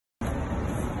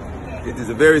It is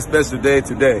a very special day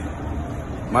today.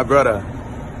 My brother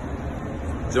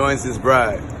joins his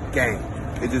bride. Gang.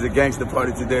 It is a gangster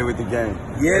party today with the gang.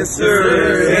 Yes,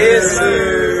 sir. Yes,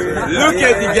 sir. Look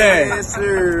at the gang. Yes,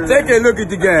 sir. Take a look at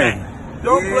the gang.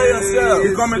 Don't play yourself.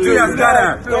 The committee has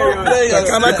gathered. Don't play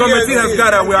yourself. The committee has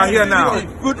gathered. We are here now.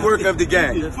 Footwork of the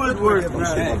gang. Footwork.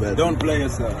 Don't play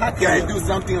yourself. How can I do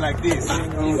something like this? Of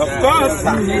course.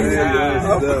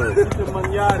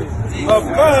 Of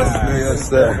course. Yes,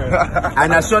 sir.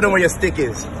 And I show them where your stick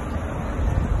is.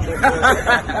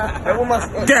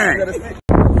 Gang.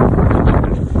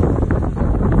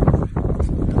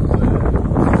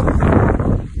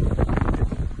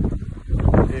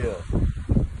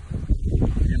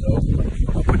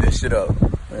 Put this shit up.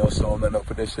 We don't show them nothing.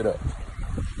 Put this shit up.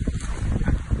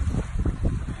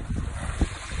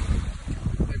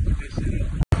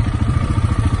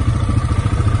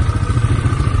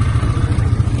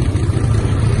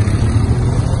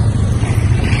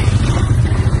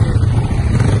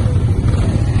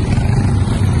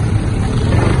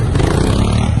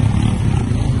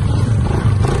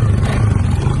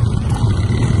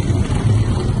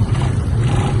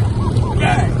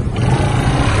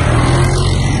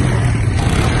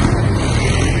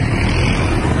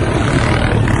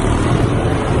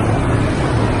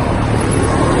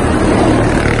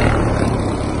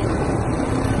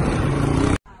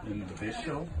 This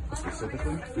show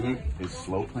specifically is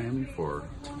slow planning for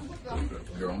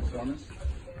your own performance.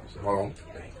 So hold on.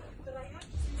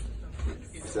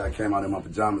 See, I came out in my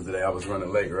pajamas today. I was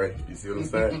running late, right? You see what I'm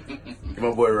saying? Get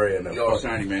my boy Ray in there. Yo,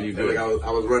 shiny man, you good. I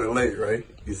was running late, right?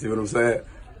 You see what I'm saying?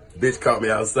 Bitch caught me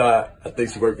outside. I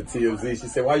think she worked for TMZ. She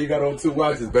said, "Why you got on 2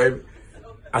 watches, baby?"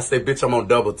 I said, "Bitch, I'm on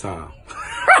double time."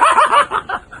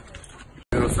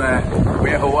 You know what I'm saying?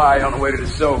 We in Hawaii on the way to the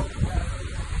show.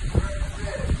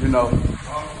 You know,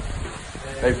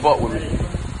 they fuck with me.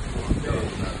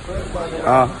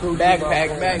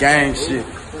 Backpack. Gang shit.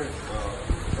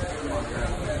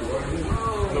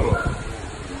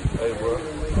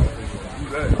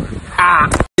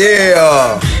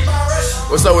 Yeah.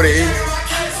 What's up with it, E?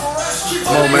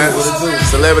 Come on, man.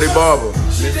 Celebrity barber.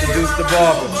 Mr. Deuce the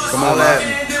Barber. Come on, man.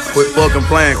 Quit fucking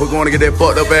playing. Quit going to get that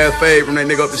fucked up ass fade from that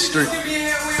nigga up the street.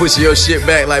 Pushing your shit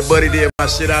back like Buddy did my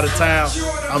shit out of town.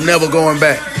 I'm never going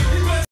back.